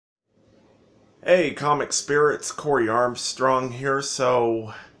Hey, Comic Spirits, Corey Armstrong here.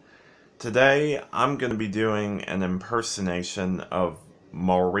 So, today I'm going to be doing an impersonation of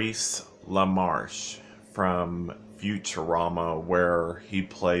Maurice laMarche from Futurama, where he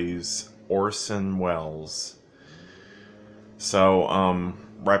plays Orson Welles. So,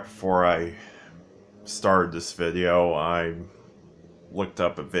 right before I started this video, I looked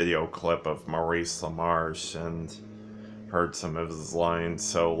up a video clip of Maurice laMarche and heard some of his lines,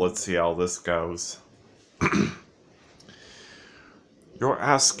 so let's see how this goes. You're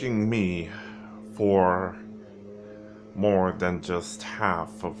asking me for more than just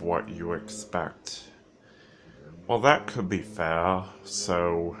half of what you expect. Well, that could be fair,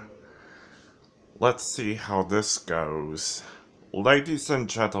 so let's see how this goes. Ladies and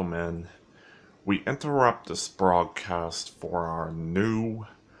gentlemen, we interrupt this broadcast for our new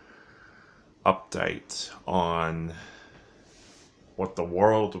update on what the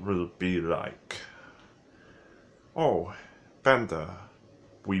world will be like. Oh, Bender,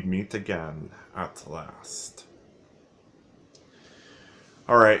 we meet again at last.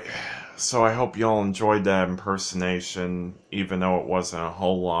 Alright, so I hope y'all enjoyed that impersonation, even though it wasn't a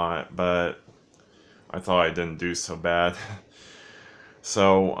whole lot, but I thought I didn't do so bad.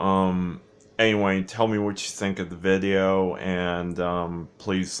 So, anyway, tell me what you think of the video, and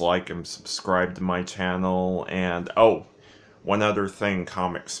please like and subscribe to my channel. And oh, one other thing,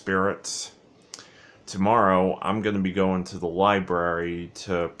 Comic Spirits. Tomorrow, I'm going to be going to the library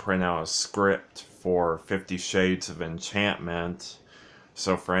to print out a script for 50 Shades of Enchantment.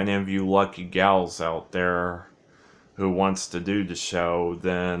 So for any of you lucky gals out there who wants to do the show,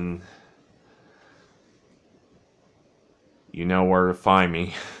 then you know where to find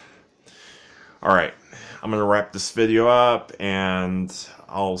me. Alright, I'm going to wrap this video up, and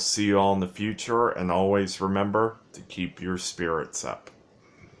I'll see you all in the future, and always remember to keep your spirits up.